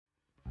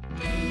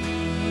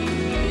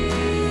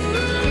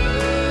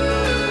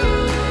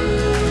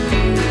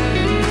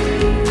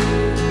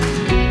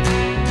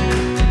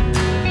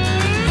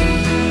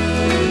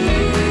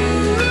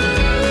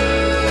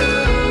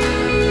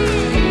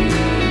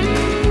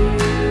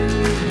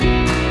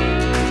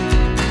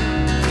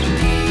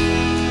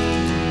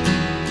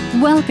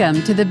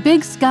Welcome to the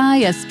Big Sky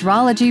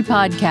Astrology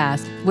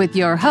Podcast with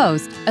your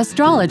host,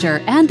 astrologer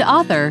and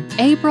author,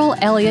 April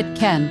Elliott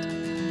Kent.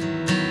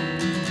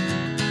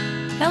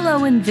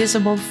 Hello,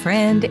 invisible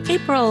friend.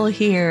 April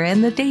here,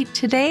 and the date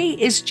today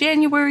is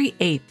January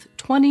 8th,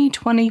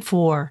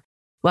 2024.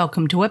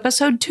 Welcome to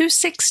episode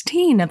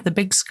 216 of the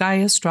Big Sky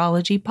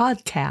Astrology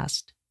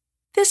Podcast.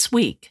 This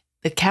week,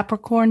 the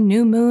Capricorn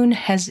new moon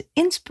has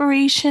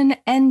inspiration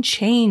and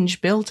change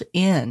built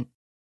in.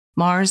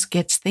 Mars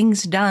gets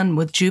things done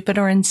with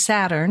Jupiter and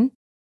Saturn,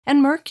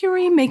 and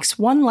Mercury makes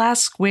one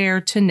last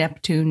square to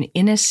Neptune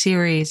in a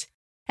series,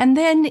 and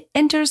then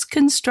enters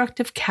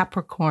constructive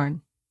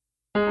Capricorn.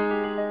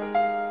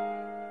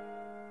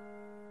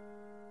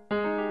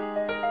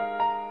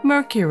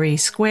 Mercury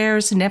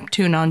squares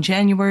Neptune on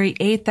January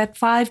 8th at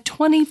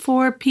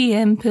 5:24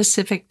 p.m.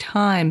 Pacific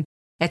Time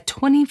at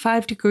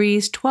 25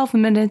 degrees, 12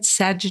 minutes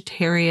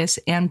Sagittarius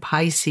and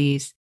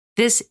Pisces.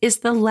 This is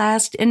the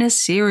last in a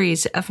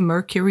series of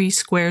Mercury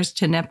squares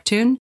to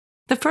Neptune.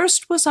 The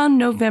first was on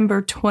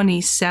November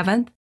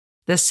 27th,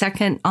 the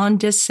second on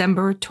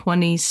December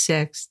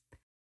 26th.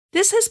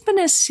 This has been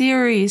a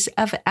series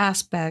of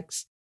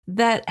aspects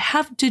that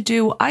have to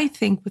do, I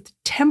think, with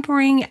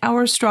tempering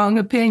our strong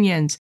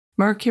opinions.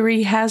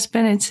 Mercury has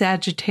been in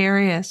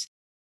Sagittarius,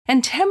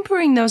 and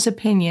tempering those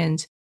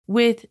opinions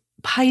with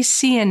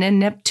Piscean and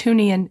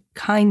Neptunian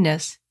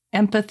kindness,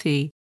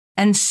 empathy,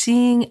 and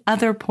seeing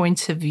other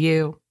points of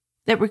view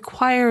that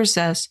requires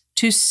us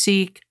to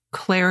seek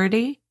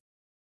clarity.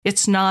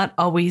 It's not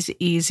always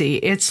easy.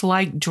 It's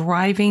like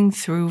driving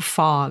through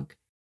fog.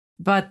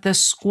 But the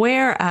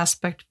square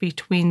aspect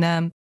between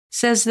them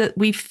says that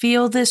we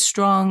feel this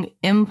strong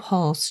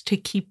impulse to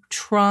keep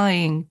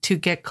trying to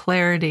get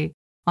clarity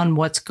on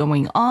what's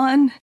going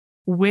on,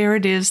 where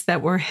it is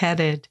that we're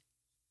headed.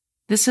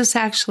 This is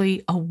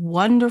actually a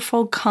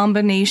wonderful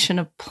combination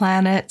of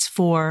planets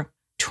for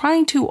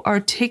trying to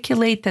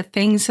articulate the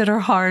things that are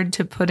hard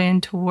to put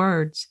into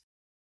words.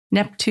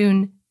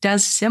 Neptune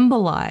does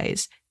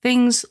symbolize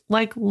things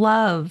like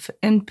love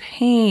and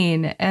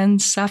pain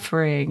and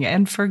suffering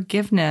and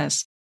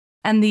forgiveness,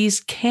 and these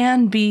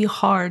can be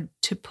hard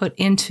to put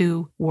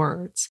into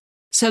words.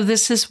 So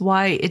this is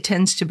why it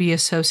tends to be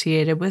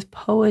associated with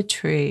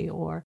poetry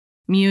or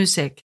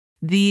music,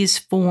 these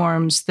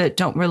forms that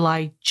don't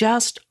rely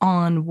just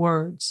on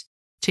words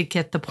to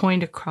get the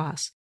point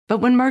across. But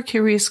when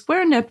Mercury is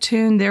square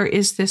Neptune, there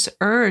is this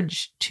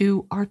urge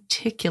to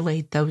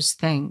articulate those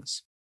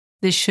things.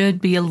 This should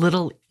be a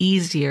little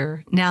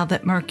easier now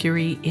that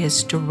Mercury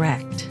is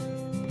direct.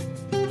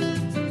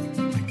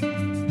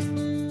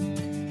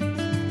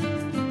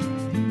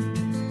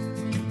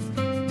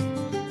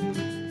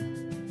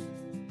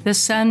 The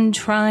Sun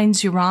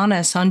trines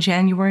Uranus on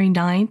January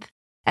 9th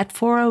at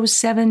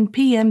 4:07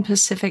 p.m.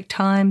 Pacific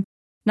Time,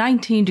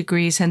 19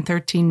 degrees and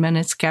 13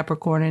 minutes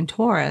Capricorn and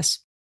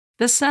Taurus.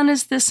 The Sun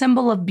is the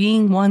symbol of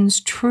being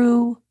one's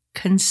true,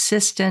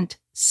 consistent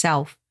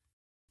self.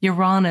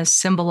 Uranus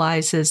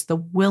symbolizes the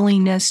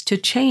willingness to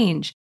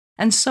change,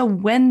 and so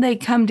when they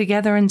come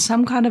together in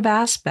some kind of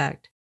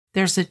aspect,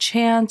 there's a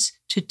chance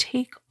to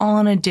take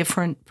on a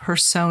different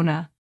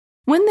persona.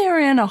 When they're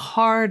in a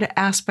hard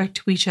aspect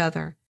to each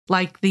other,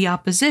 like the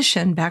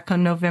opposition back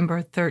on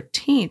November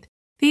 13th,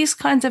 these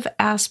kinds of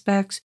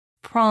aspects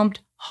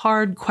prompt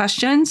hard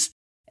questions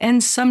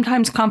and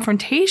sometimes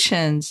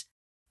confrontations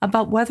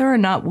about whether or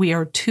not we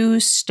are too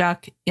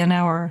stuck in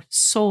our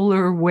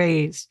solar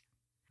ways.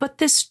 But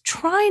this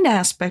trine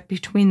aspect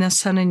between the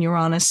Sun and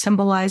Uranus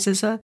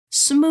symbolizes a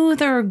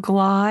smoother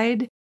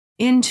glide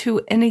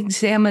into an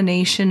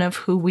examination of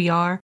who we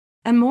are,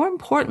 and more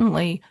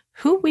importantly,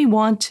 who we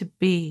want to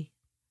be.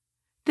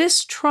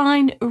 This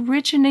trine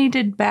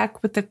originated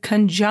back with the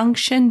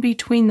conjunction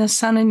between the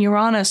Sun and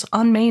Uranus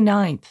on May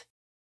 9th.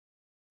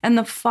 And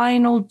the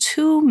final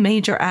two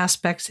major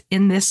aspects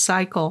in this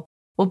cycle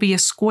will be a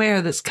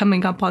square that's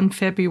coming up on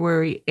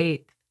February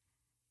 8th.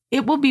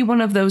 It will be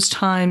one of those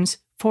times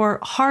for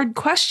hard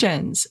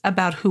questions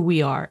about who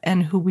we are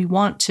and who we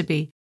want to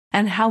be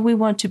and how we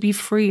want to be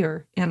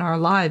freer in our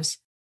lives.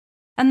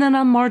 And then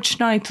on March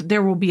 9th,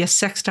 there will be a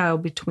sextile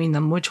between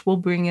them, which will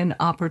bring in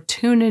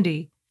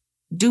opportunity.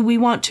 Do we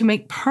want to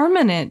make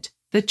permanent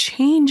the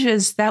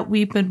changes that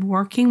we've been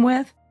working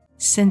with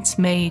since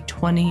May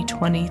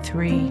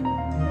 2023?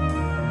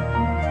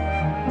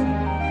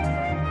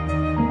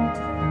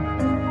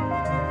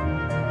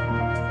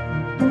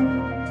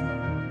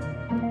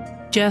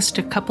 Just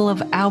a couple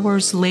of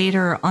hours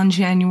later on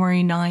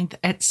January 9th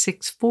at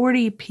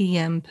 6:40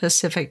 p.m.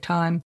 Pacific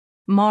Time,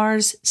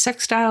 Mars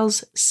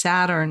sextiles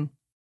Saturn.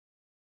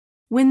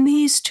 When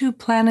these two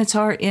planets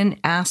are in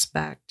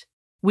aspect,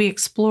 we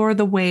explore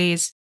the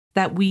ways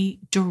that we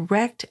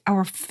direct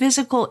our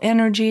physical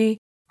energy,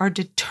 our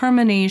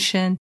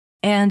determination,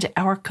 and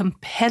our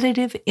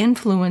competitive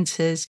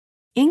influences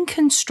in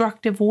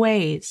constructive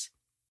ways.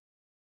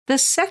 The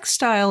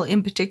sextile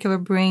in particular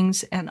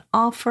brings an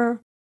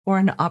offer or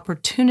an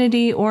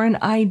opportunity or an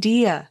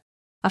idea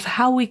of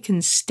how we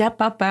can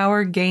step up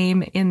our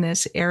game in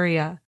this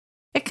area.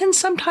 It can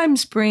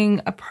sometimes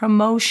bring a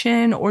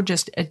promotion or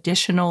just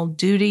additional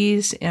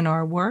duties in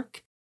our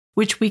work,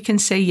 which we can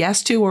say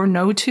yes to or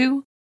no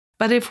to.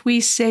 But if we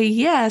say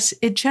yes,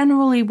 it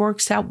generally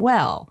works out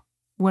well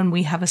when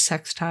we have a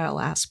sextile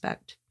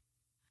aspect.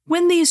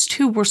 When these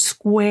two were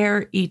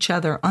square each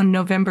other on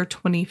November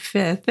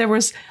 25th, there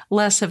was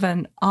less of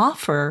an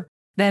offer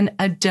than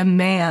a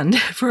demand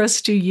for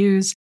us to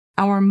use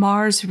our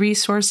Mars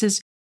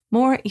resources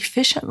more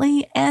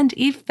efficiently and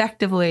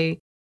effectively.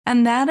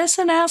 And that is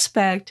an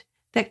aspect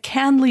that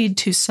can lead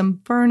to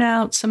some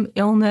burnout, some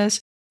illness,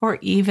 or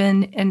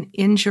even an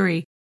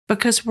injury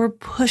because we're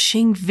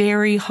pushing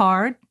very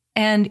hard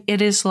and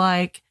it is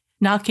like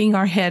knocking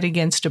our head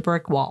against a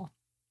brick wall.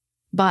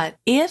 But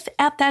if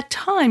at that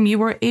time you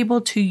were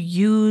able to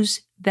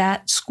use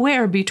that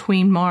square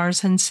between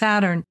Mars and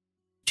Saturn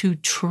to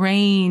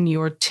train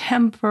your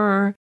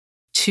temper,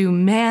 to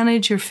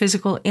manage your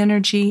physical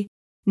energy,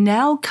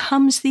 now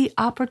comes the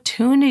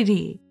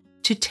opportunity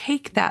to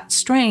take that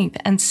strength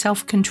and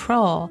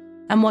self-control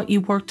and what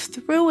you worked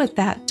through at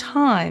that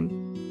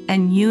time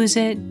and use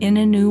it in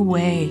a new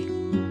way.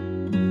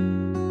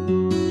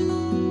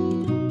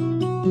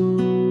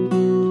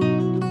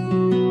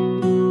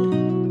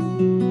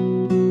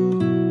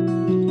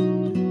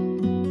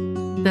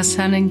 The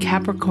Sun in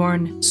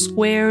Capricorn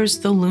squares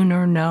the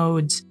lunar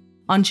nodes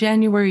on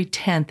January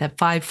 10th at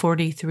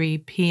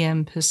 5:43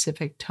 p.m.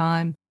 Pacific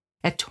Time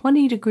at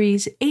 20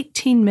 degrees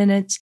 18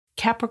 minutes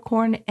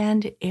Capricorn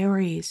and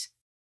Aries.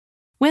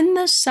 When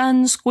the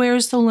Sun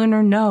squares the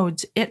lunar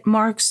nodes, it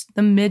marks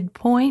the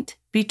midpoint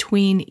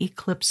between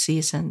eclipse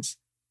seasons.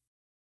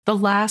 The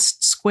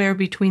last square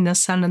between the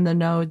Sun and the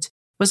nodes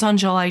was on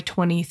July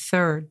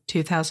 23rd,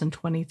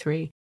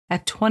 2023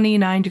 at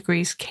 29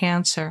 degrees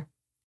Cancer.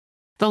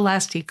 The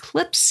last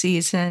eclipse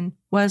season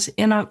was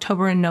in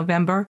October and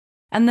November,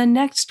 and the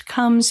next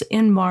comes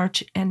in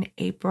March and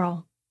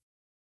April.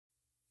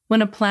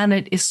 When a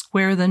planet is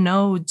square the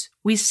nodes,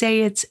 we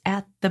say it's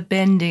at the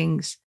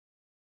bendings.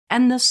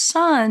 And the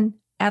Sun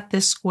at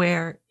this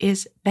square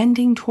is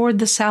bending toward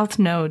the south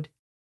node,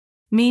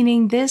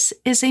 meaning this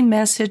is a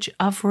message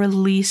of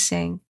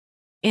releasing.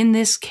 In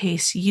this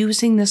case,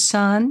 using the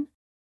Sun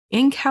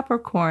in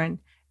Capricorn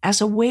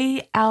as a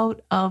way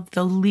out of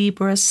the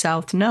Libra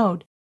south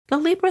node. The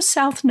Libra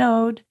south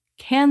node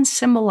can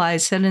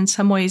symbolize that in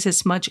some ways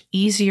it's much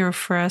easier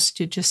for us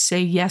to just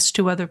say yes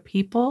to other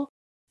people,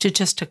 to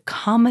just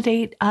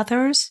accommodate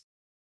others,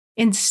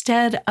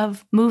 instead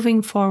of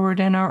moving forward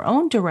in our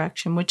own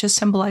direction, which is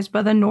symbolized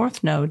by the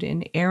North Node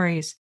in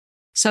Aries.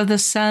 So the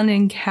Sun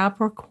in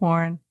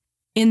Capricorn,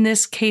 in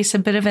this case, a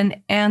bit of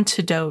an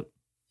antidote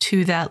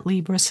to that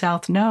Libra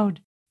South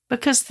Node,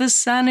 because the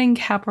Sun in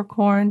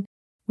Capricorn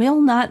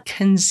will not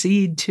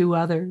concede to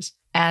others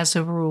as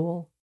a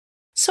rule.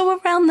 So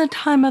around the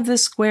time of the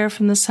square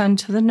from the Sun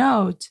to the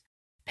nodes,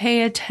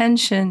 pay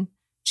attention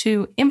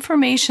to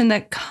information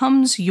that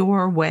comes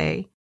your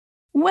way,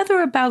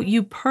 whether about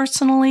you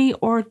personally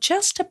or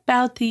just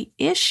about the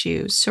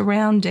issues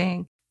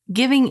surrounding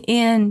giving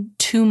in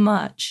too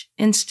much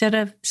instead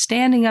of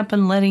standing up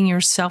and letting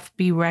yourself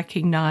be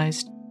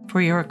recognized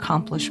for your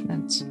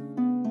accomplishments.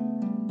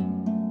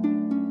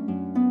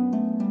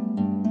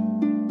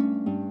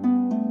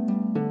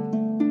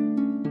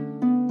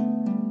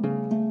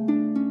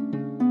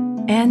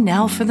 And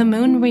now for the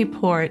moon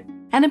report.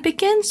 And it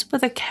begins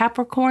with a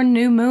Capricorn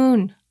new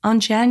moon on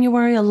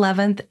January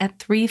 11th at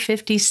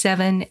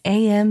 3:57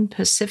 a.m.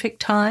 Pacific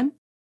Time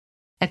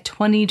at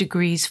 20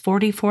 degrees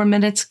 44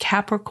 minutes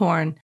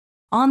Capricorn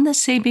on the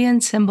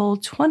Sabian symbol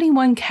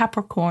 21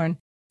 Capricorn,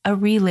 a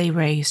relay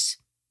race.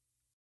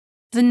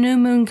 The new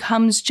moon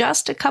comes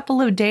just a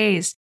couple of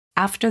days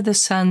after the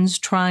Sun's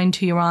trine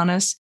to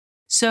Uranus,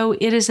 so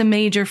it is a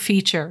major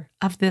feature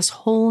of this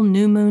whole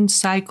new moon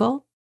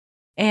cycle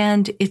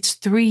and its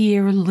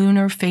 3-year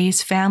lunar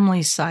phase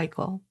family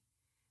cycle.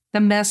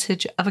 The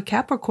message of a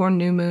Capricorn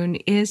new moon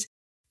is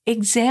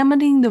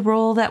examining the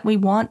role that we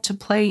want to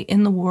play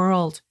in the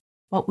world,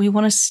 what we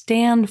want to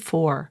stand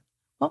for,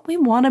 what we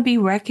want to be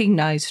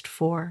recognized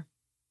for.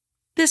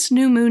 This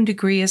new moon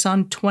degree is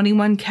on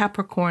 21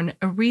 Capricorn,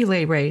 a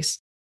relay race,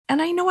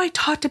 and I know I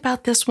talked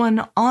about this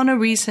one on a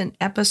recent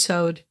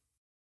episode.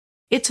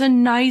 It's a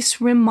nice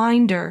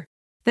reminder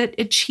that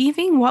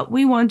achieving what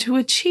we want to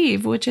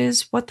achieve, which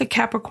is what the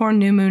Capricorn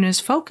new moon is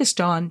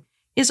focused on,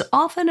 is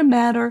often a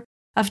matter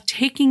of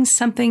taking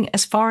something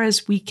as far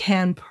as we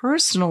can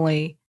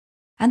personally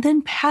and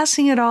then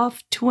passing it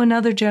off to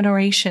another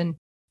generation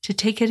to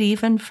take it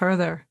even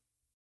further.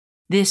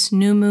 This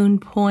new moon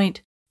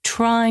point,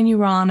 trine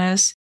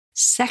Uranus,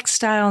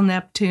 sextile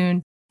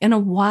Neptune, in a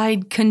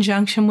wide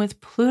conjunction with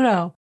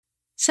Pluto,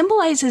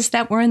 symbolizes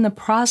that we're in the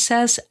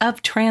process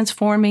of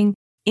transforming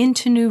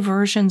into new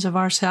versions of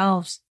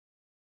ourselves.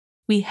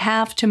 We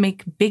have to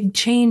make big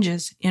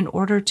changes in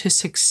order to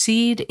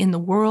succeed in the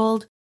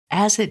world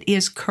as it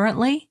is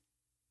currently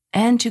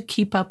and to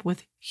keep up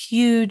with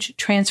huge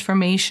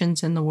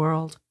transformations in the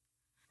world.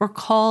 We're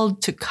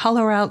called to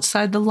color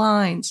outside the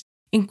lines,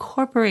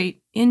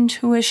 incorporate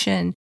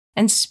intuition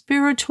and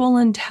spiritual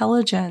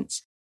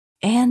intelligence,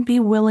 and be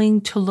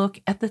willing to look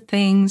at the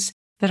things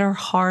that are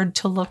hard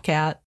to look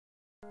at.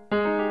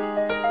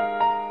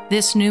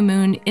 This new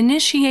moon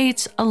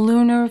initiates a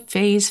lunar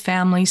phase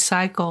family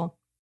cycle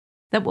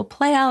that will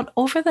play out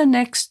over the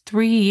next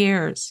 3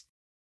 years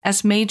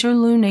as major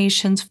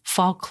lunations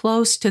fall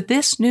close to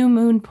this new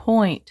moon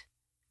point.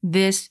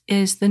 This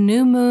is the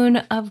new moon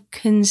of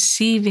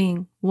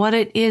conceiving what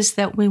it is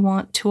that we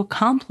want to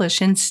accomplish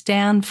and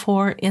stand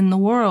for in the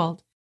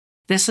world.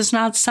 This is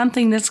not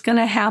something that's going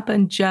to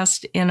happen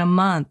just in a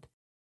month,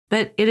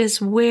 but it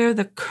is where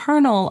the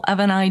kernel of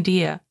an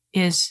idea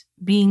is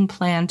being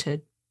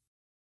planted.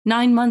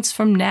 9 months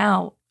from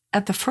now,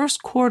 at the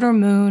first quarter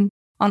moon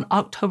on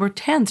October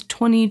 10th,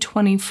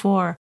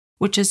 2024,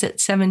 which is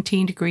at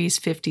 17 degrees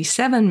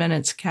 57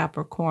 minutes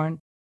Capricorn,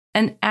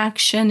 an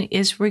action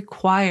is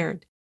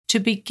required to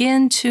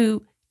begin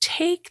to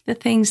take the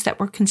things that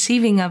we're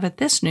conceiving of at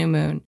this new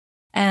moon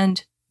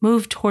and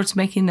move towards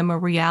making them a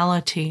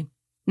reality.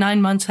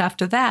 9 months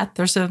after that,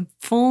 there's a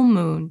full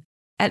moon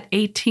at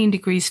 18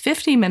 degrees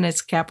 50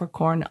 minutes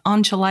Capricorn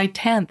on July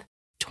 10th,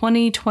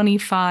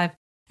 2025.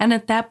 And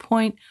at that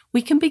point,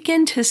 we can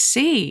begin to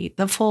see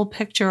the full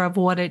picture of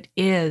what it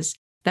is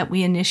that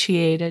we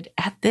initiated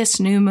at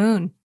this new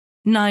moon.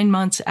 9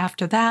 months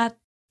after that,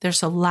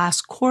 there's a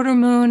last quarter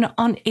moon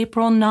on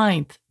April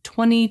 9th,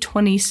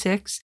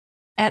 2026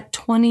 at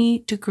 20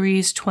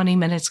 degrees 20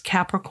 minutes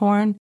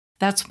Capricorn.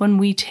 That's when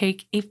we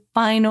take a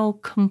final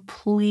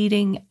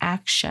completing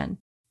action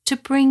to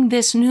bring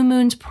this new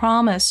moon's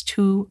promise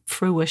to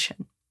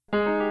fruition.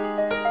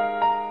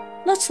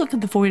 Let's look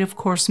at the void of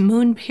course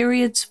moon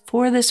periods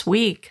for this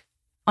week.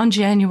 On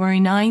January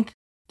 9th,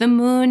 the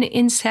moon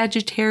in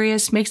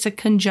Sagittarius makes a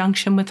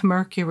conjunction with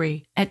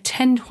Mercury at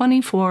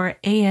 10:24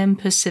 a.m.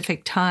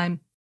 Pacific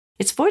time.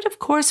 It's void of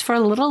course for a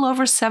little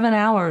over 7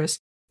 hours.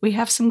 We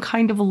have some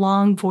kind of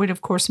long void of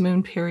course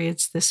moon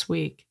periods this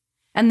week.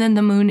 And then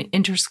the moon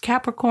enters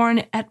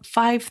Capricorn at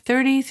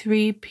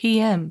 5:33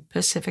 p.m.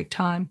 Pacific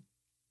time.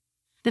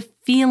 The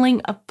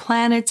feeling of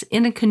planets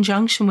in a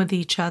conjunction with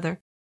each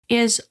other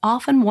is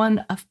often one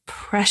of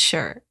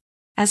pressure,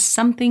 as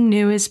something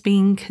new is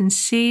being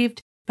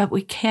conceived, but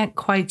we can't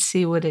quite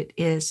see what it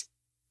is.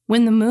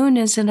 When the moon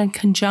is in a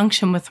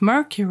conjunction with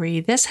Mercury,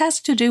 this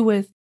has to do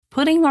with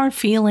putting our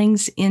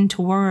feelings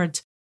into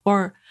words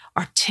or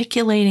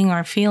articulating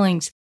our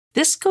feelings.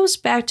 This goes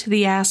back to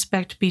the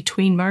aspect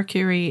between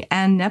Mercury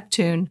and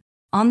Neptune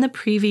on the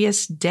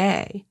previous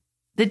day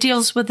that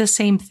deals with the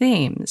same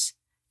themes,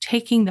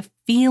 taking the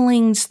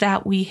feelings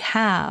that we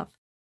have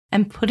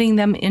and putting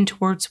them into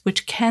words,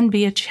 which can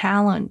be a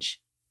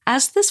challenge.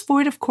 As this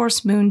void of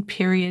course moon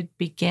period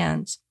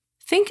begins,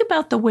 think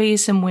about the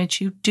ways in which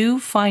you do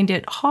find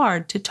it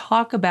hard to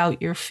talk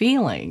about your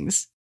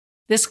feelings.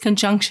 This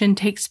conjunction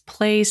takes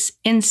place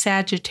in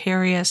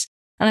Sagittarius,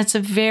 and it's a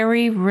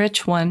very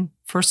rich one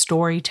for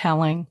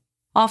storytelling.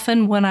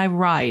 Often when I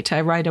write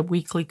a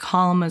weekly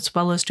column as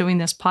well as doing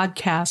this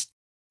podcast,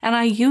 and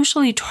I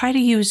usually try to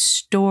use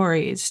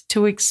stories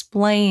to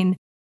explain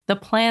the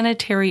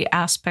planetary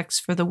aspects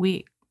for the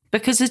week,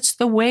 because it's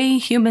the way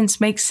humans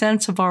make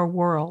sense of our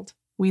world.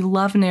 We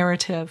love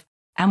narrative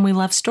and we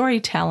love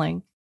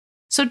storytelling.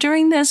 So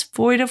during this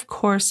void of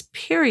course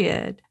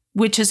period,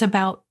 which is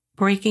about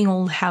breaking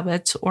old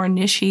habits or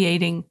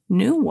initiating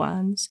new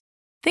ones,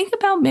 think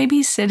about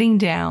maybe sitting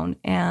down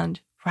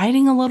and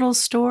writing a little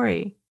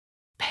story.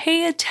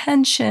 Pay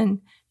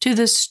attention to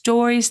the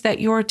stories that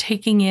you're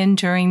taking in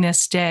during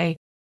this day,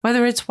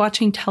 whether it's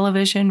watching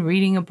television,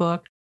 reading a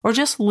book, or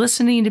just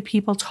listening to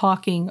people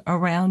talking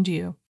around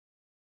you.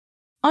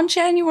 On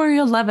January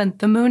 11th,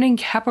 the moon in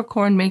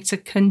Capricorn makes a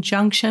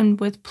conjunction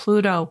with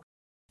Pluto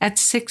at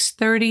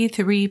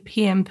 6:33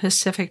 p.m.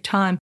 Pacific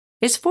time.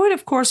 It's void,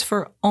 of course,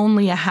 for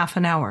only a half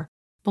an hour.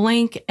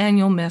 Blink and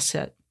you'll miss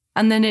it.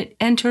 And then it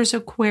enters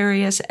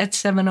Aquarius at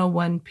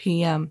 7:01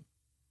 p.m.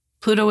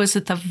 Pluto is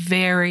at the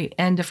very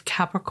end of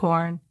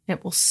Capricorn.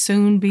 It will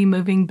soon be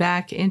moving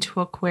back into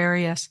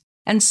Aquarius.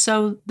 And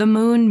so the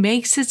moon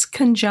makes its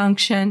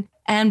conjunction,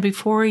 and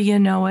before you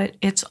know it,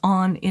 it's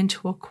on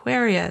into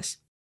Aquarius.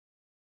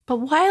 But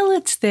while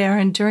it's there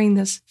and during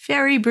this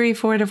very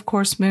brief void of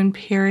course moon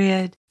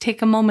period,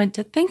 take a moment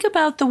to think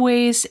about the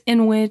ways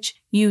in which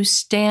you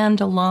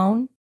stand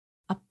alone,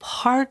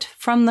 apart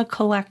from the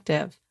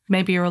collective.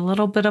 Maybe you're a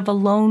little bit of a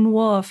lone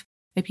wolf.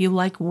 If you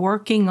like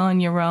working on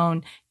your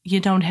own, you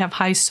don't have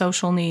high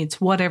social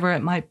needs, whatever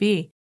it might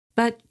be.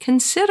 But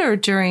consider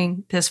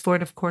during this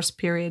void of course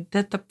period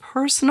that the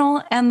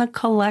personal and the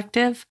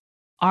collective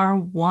are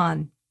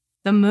one.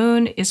 The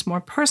moon is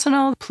more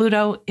personal,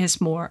 Pluto is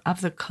more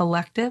of the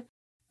collective,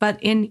 but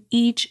in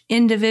each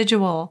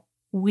individual,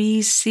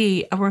 we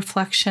see a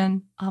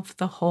reflection of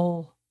the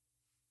whole.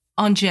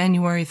 On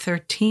January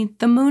 13th,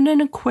 the moon in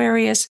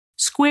Aquarius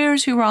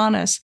squares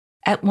Uranus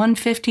at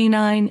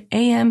 1:59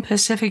 a.m.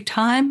 Pacific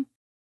time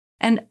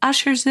and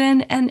ushers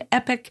in an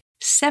epic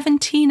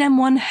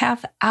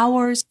 17.5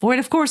 hours void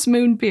of course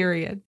moon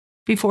period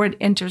before it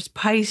enters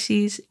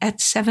Pisces at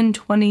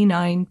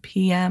 7:29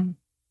 p.m.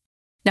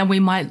 Now we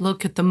might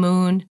look at the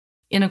moon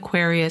in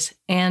Aquarius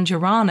and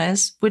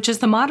Uranus, which is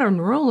the modern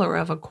ruler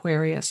of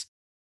Aquarius.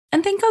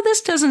 And think, oh,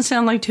 this doesn't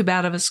sound like too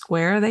bad of a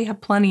square. They have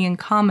plenty in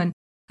common.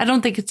 I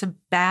don't think it's a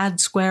bad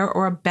square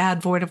or a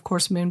bad void of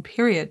course moon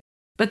period.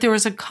 But there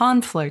is a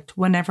conflict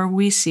whenever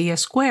we see a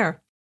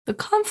square. The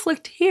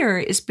conflict here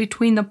is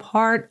between the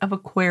part of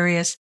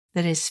Aquarius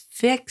that is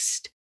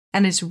fixed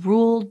and is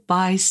ruled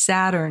by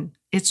Saturn,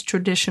 its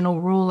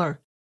traditional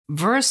ruler,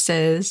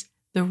 versus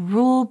the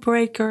rule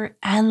breaker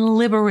and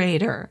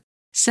liberator,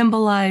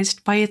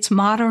 symbolized by its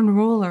modern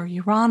ruler,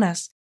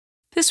 Uranus.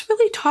 This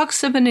really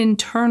talks of an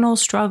internal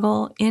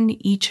struggle in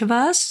each of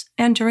us,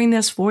 and during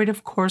this void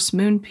of course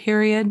moon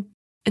period,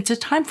 it's a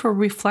time for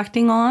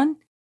reflecting on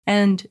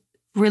and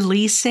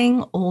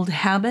releasing old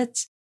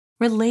habits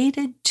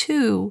related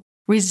to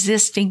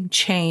resisting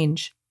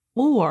change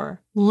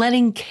or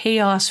letting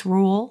chaos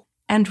rule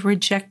and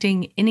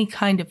rejecting any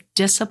kind of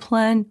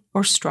discipline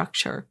or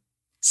structure.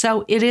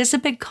 So it is a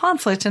big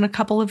conflict, and a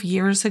couple of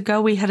years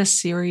ago we had a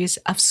series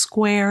of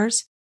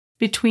squares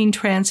between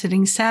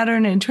transiting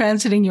Saturn and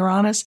transiting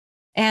Uranus,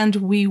 and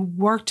we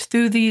worked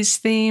through these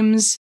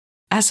themes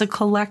as a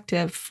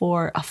collective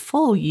for a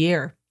full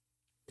year.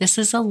 This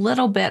is a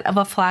little bit of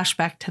a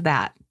flashback to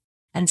that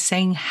and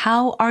saying,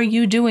 how are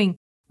you doing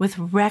with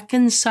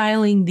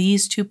reconciling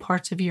these two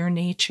parts of your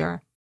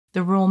nature,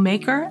 the rule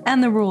maker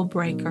and the rule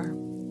breaker?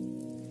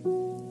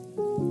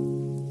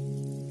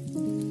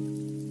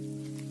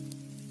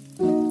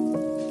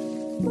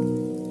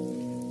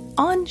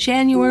 On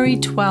January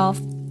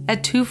 12th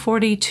at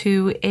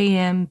 2:42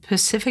 a.m.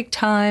 Pacific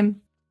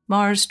Time,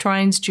 Mars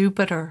trines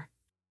Jupiter.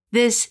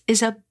 This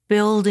is a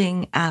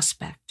building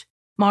aspect.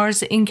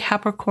 Mars in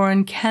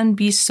Capricorn can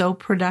be so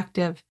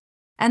productive,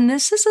 and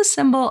this is a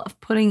symbol of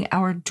putting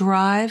our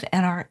drive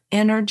and our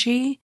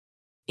energy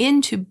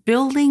into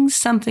building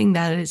something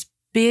that is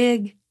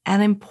big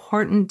and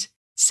important,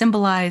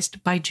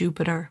 symbolized by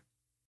Jupiter.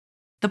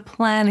 The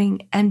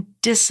planning and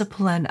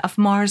discipline of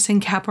Mars in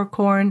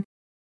Capricorn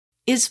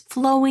is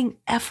flowing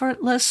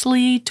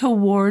effortlessly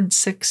toward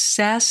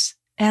success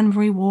and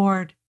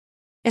reward,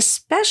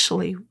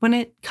 especially when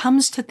it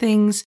comes to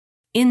things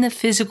in the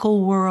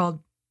physical world.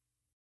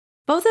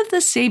 Both of the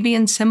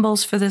Sabian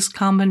symbols for this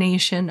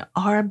combination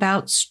are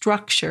about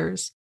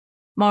structures.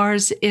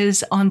 Mars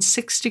is on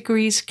 6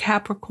 degrees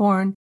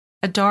Capricorn,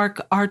 a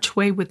dark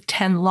archway with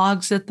 10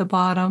 logs at the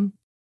bottom,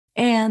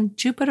 and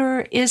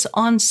Jupiter is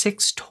on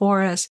 6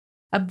 Taurus,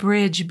 a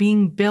bridge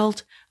being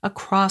built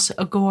across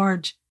a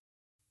gorge.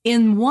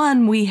 In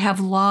one, we have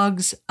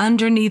logs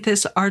underneath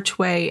this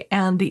archway,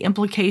 and the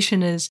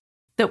implication is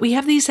that we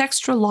have these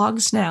extra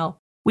logs now.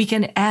 We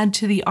can add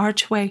to the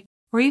archway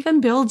or even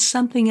build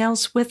something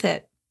else with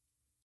it.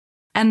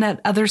 And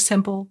that other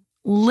symbol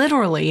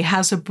literally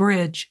has a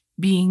bridge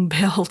being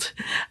built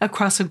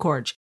across a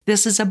gorge.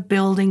 This is a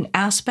building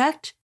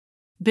aspect,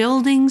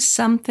 building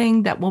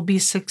something that will be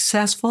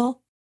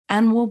successful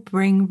and will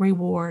bring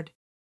reward.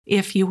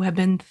 If you have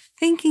been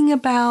thinking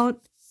about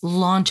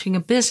launching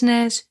a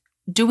business,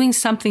 doing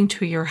something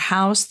to your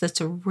house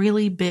that's a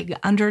really big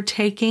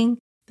undertaking,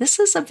 this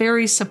is a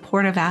very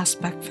supportive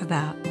aspect for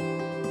that.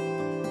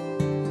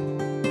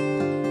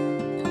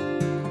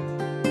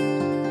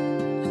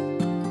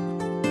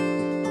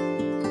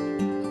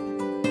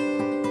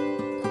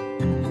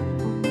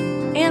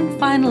 And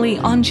finally,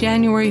 on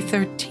January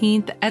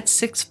 13th at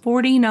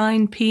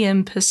 6:49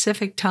 p.m.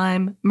 Pacific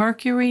Time,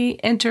 Mercury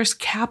enters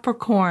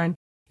Capricorn.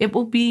 It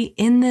will be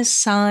in this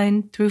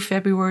sign through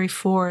February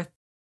 4th.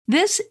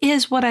 This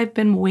is what I've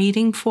been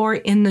waiting for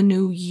in the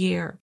new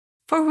year,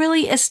 for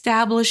really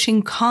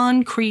establishing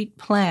concrete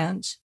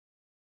plans.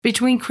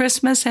 Between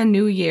Christmas and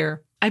New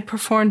Year, I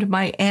performed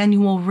my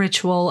annual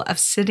ritual of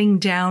sitting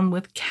down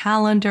with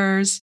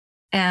calendars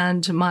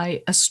and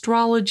my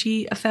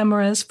astrology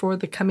ephemeris for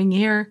the coming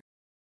year.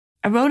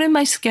 I wrote in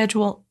my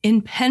schedule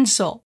in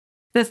pencil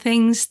the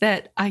things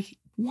that I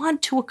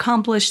want to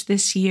accomplish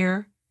this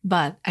year,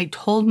 but I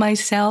told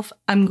myself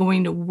I'm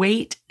going to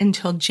wait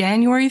until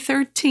January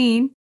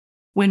 13th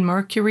when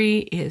Mercury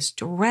is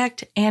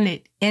direct and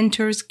it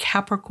enters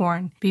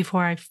Capricorn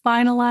before I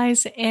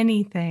finalize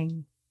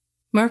anything.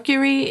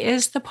 Mercury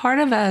is the part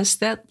of us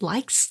that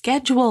likes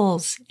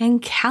schedules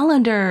and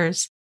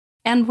calendars.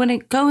 And when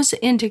it goes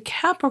into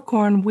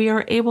Capricorn, we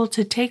are able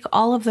to take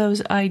all of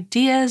those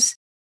ideas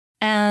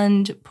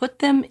and put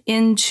them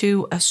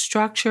into a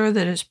structure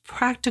that is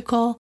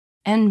practical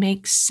and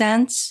makes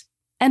sense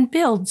and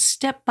build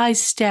step by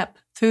step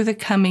through the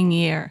coming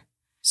year.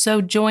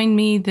 So join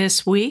me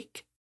this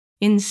week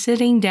in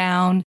sitting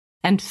down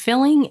and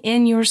filling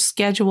in your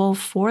schedule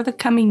for the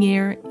coming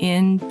year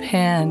in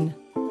pen.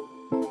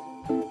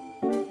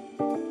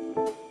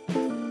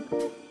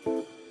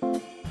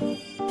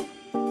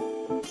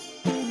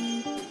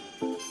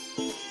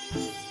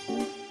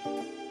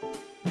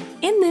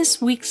 In this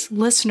week's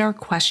listener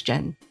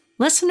question,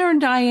 listener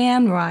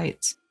Diane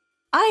writes,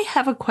 I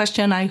have a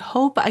question I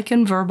hope I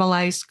can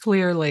verbalize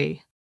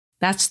clearly.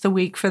 That's the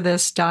week for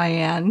this,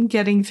 Diane,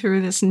 getting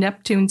through this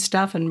Neptune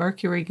stuff and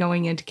Mercury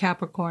going into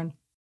Capricorn.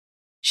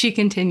 She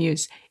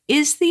continues,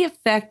 is the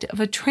effect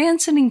of a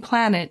transiting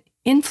planet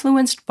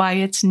influenced by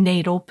its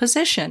natal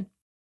position.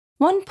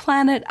 One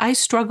planet I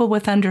struggle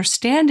with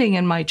understanding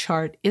in my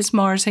chart is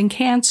Mars in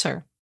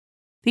Cancer.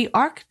 The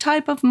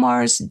archetype of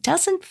Mars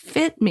doesn't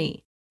fit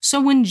me, so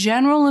when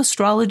general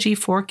astrology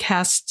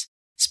forecasts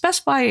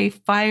specify a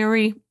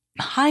fiery,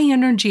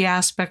 high-energy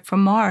aspect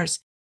from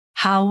Mars,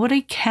 how would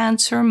a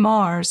Cancer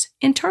Mars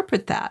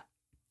interpret that?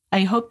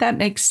 I hope that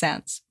makes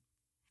sense.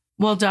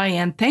 Well,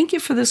 Diane, thank you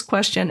for this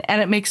question,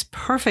 and it makes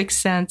perfect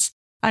sense.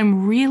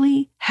 I'm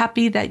really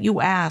happy that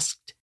you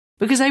asked,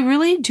 because I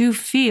really do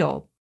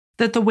feel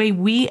that the way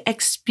we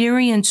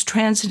experience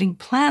transiting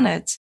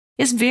planets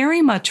is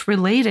very much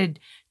related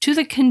to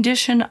the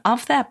condition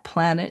of that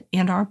planet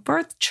in our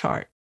birth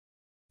chart.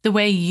 The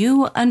way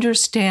you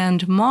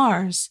understand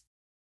Mars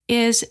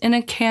is in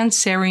a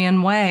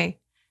Cancerian way,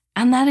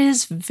 and that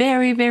is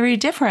very, very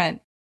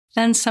different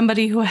than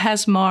somebody who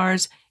has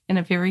Mars in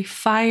a very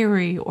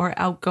fiery or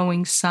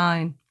outgoing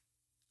sign.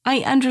 I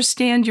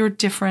understand your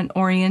different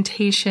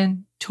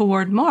orientation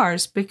toward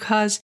Mars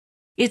because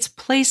its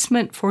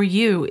placement for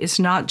you is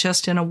not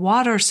just in a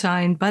water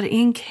sign, but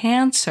in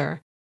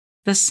Cancer,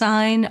 the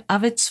sign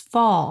of its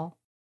fall,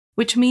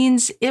 which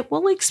means it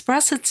will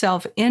express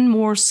itself in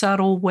more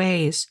subtle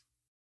ways.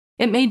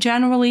 It may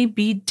generally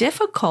be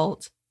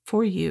difficult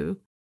for you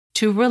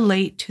to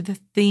relate to the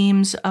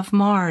themes of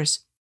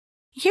Mars.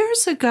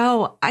 Years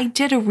ago, I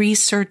did a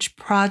research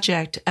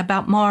project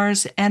about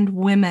Mars and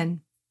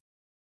women.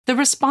 The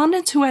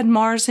respondents who had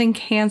Mars in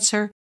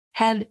Cancer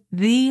had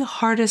the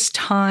hardest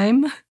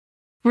time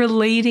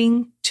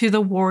relating to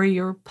the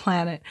warrior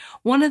planet.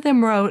 One of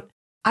them wrote,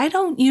 "I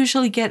don't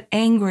usually get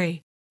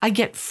angry. I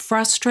get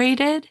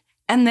frustrated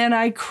and then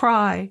I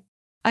cry.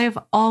 I have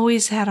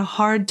always had a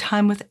hard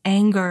time with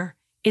anger.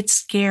 It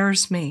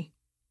scares me."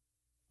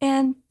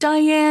 And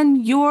Diane,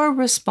 your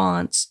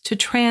response to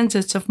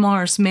transits of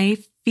Mars may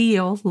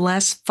feel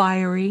less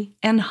fiery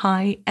and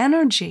high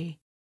energy,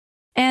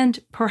 and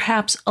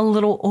perhaps a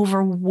little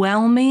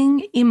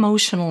overwhelming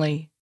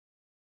emotionally.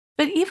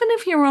 But even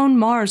if your own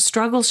Mars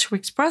struggles to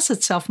express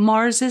itself,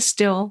 Mars is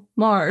still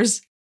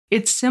Mars.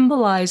 It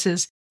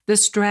symbolizes the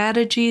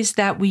strategies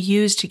that we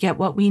use to get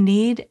what we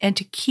need and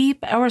to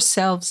keep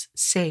ourselves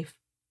safe.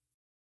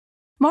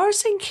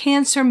 Mars in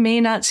Cancer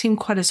may not seem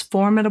quite as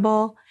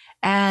formidable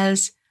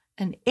as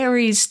an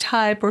Aries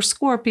type or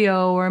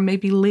Scorpio or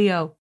maybe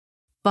Leo,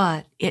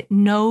 but it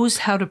knows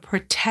how to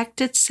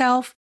protect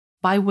itself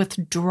by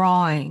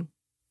withdrawing.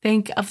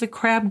 Think of the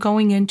crab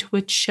going into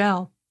its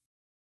shell.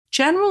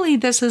 Generally,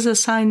 this is a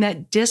sign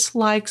that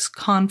dislikes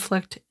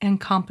conflict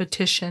and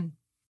competition.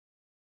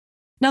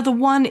 Now, the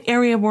one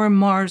area where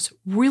Mars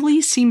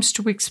really seems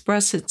to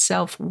express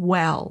itself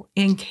well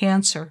in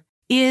Cancer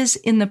is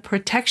in the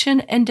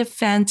protection and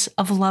defense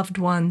of loved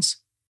ones.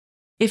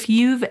 If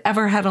you've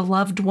ever had a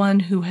loved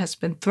one who has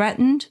been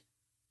threatened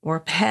or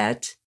a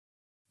pet,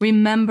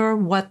 remember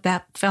what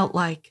that felt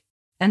like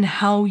and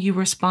how you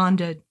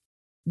responded.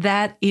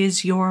 That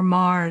is your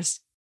Mars.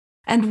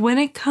 And when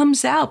it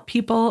comes out,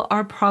 people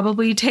are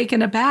probably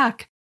taken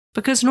aback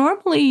because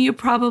normally you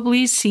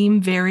probably seem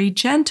very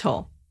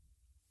gentle.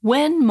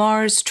 When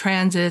Mars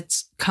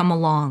transits come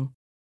along,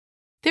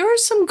 there are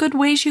some good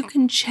ways you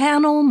can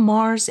channel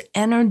Mars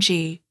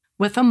energy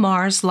with a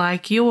Mars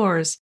like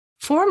yours.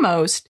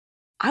 Foremost,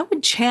 I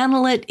would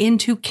channel it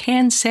into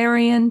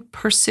Cancerian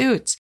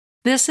pursuits.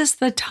 This is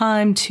the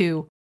time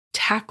to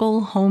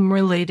tackle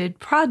home-related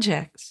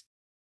projects,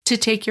 to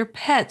take your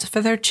pets for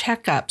their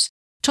checkups,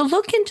 to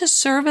look into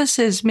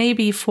services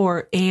maybe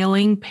for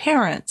ailing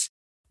parents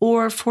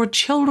or for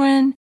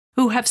children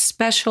who have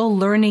special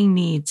learning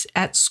needs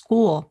at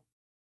school.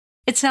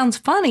 It sounds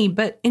funny,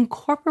 but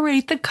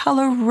incorporate the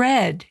color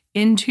red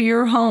into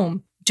your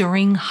home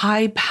during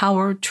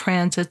high-powered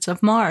transits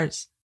of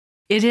Mars.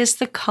 It is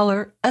the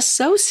color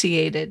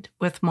associated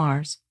with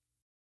Mars.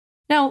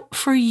 Now,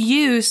 for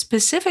you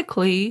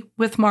specifically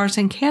with Mars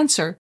in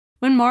Cancer,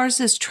 when Mars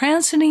is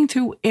transiting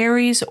through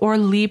Aries or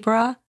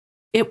Libra,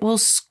 it will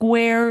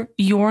square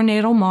your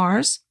natal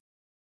Mars,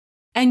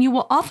 and you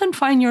will often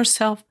find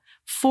yourself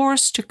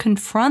forced to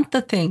confront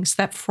the things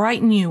that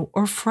frighten you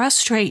or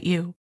frustrate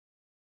you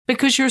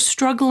because you're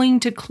struggling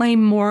to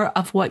claim more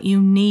of what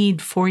you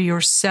need for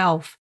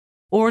yourself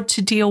or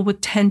to deal with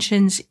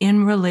tensions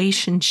in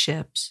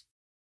relationships.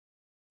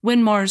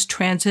 When Mars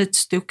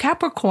transits through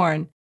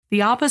Capricorn,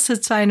 the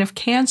opposite sign of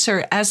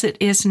Cancer as it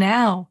is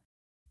now,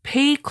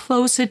 pay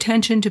close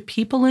attention to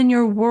people in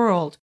your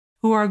world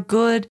who are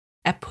good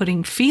at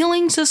putting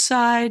feelings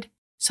aside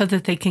so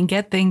that they can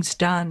get things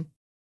done.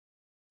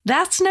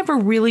 That's never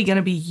really going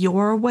to be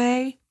your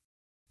way,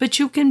 but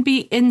you can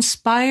be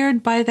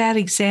inspired by that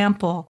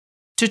example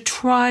to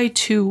try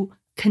to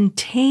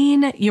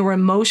contain your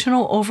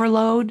emotional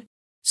overload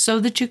so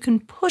that you can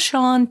push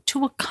on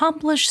to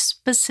accomplish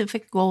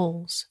specific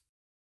goals.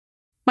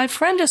 My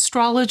friend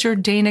astrologer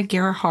Dana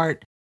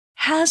Gerhardt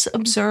has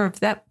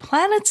observed that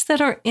planets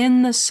that are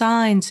in the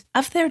signs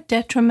of their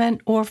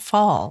detriment or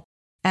fall,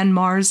 and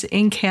Mars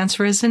in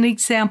Cancer is an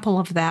example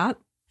of that,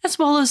 as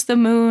well as the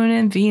Moon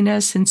and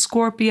Venus in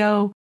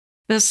Scorpio,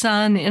 the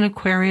Sun in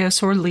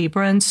Aquarius or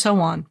Libra, and so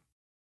on,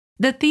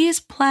 that these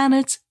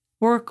planets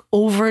work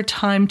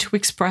overtime to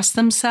express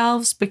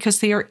themselves because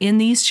they are in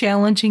these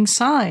challenging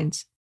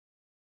signs.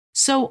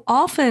 So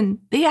often,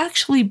 they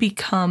actually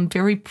become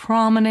very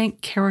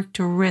prominent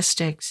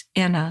characteristics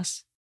in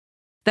us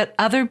that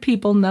other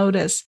people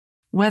notice,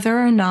 whether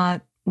or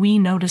not we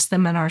notice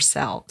them in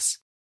ourselves.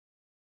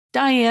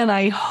 Diane,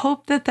 I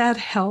hope that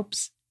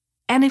helps.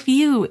 And if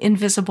you,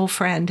 invisible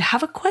friend,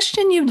 have a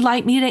question you'd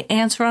like me to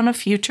answer on a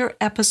future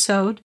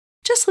episode,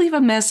 just leave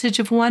a message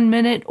of 1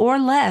 minute or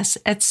less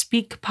at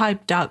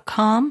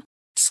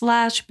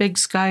speakpipe.com/Big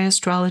Sky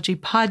Astrology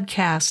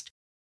Podcast,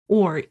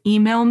 or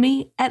email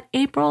me at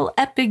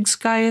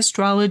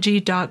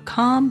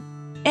april@bigskyAstrology.com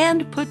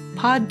and put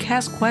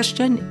podcast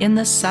question in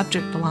the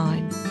subject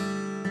line.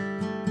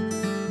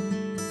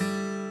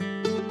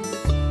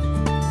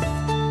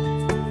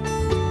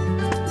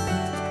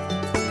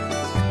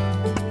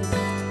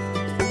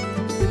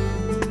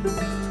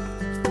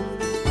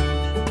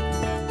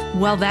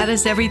 Well, that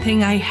is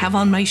everything I have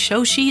on my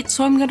show sheet,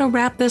 so I'm going to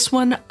wrap this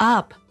one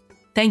up.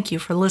 Thank you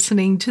for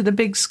listening to the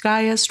Big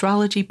Sky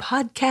Astrology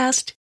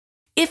Podcast.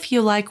 If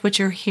you like what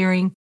you're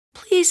hearing,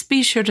 please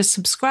be sure to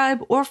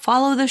subscribe or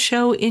follow the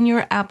show in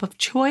your app of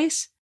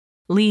choice.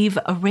 Leave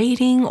a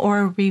rating or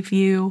a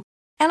review,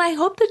 and I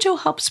hope that you'll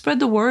help spread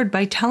the word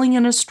by telling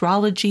an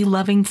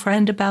astrology-loving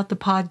friend about the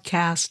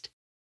podcast.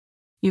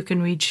 You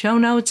can read show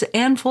notes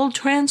and full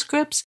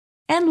transcripts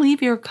and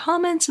leave your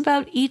comments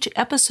about each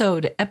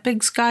episode at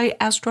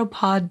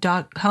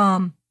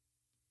bigskyastropod.com.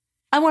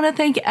 I want to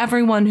thank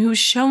everyone who's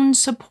shown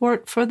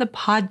support for the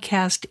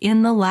podcast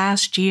in the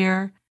last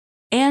year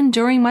and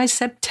during my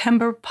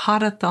September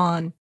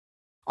Podathon.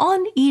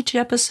 On each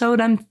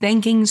episode, I'm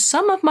thanking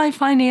some of my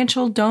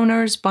financial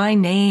donors by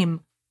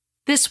name.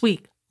 This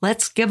week,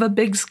 let's give a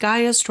Big Sky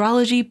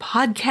Astrology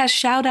podcast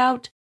shout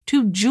out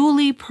to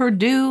Julie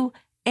Perdue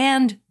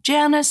and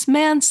Janice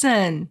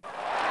Manson.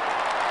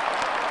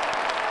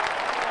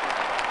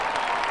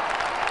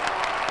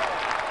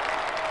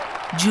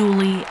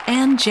 Julie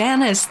and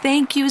Janice,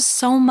 thank you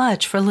so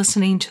much for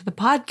listening to the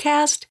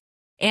podcast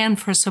and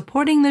for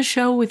supporting the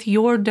show with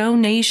your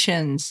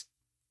donations.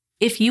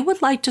 If you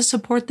would like to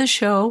support the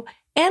show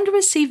and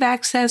receive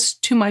access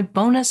to my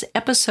bonus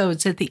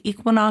episodes at the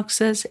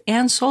equinoxes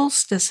and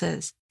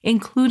solstices,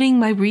 including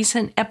my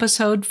recent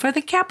episode for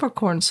the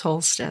Capricorn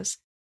solstice,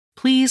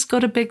 please go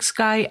to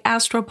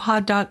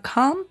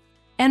bigskyastropod.com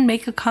and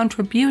make a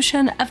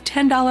contribution of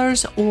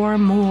 $10 or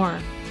more.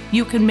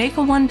 You can make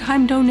a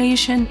one-time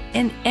donation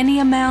in any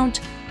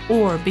amount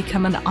or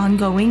become an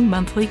ongoing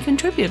monthly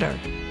contributor.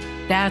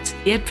 That's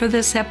it for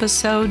this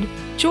episode.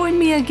 Join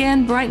me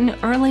again bright and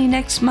early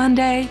next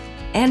Monday.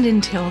 And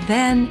until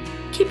then,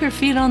 keep your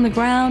feet on the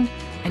ground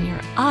and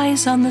your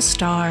eyes on the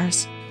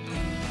stars.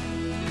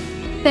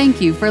 Thank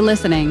you for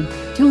listening.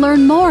 To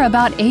learn more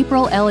about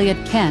April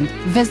Elliott Kent,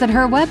 visit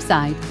her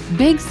website,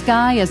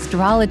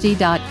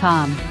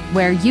 bigskyAstrology.com,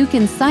 where you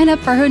can sign up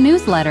for her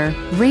newsletter,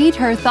 read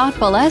her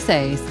thoughtful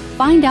essays,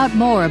 find out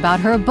more about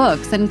her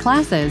books and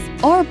classes,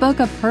 or book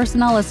a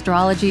personal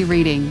astrology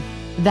reading.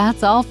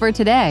 That's all for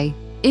today.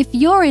 If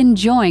you're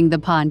enjoying the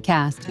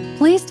podcast,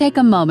 please take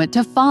a moment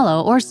to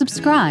follow or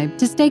subscribe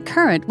to stay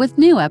current with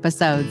new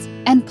episodes.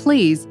 And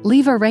please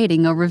leave a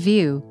rating or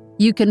review.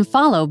 You can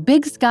follow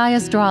Big Sky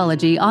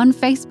Astrology on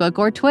Facebook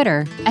or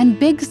Twitter, and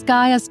Big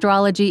Sky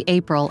Astrology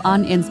April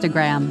on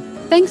Instagram.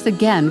 Thanks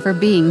again for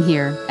being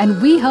here, and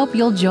we hope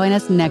you'll join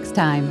us next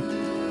time.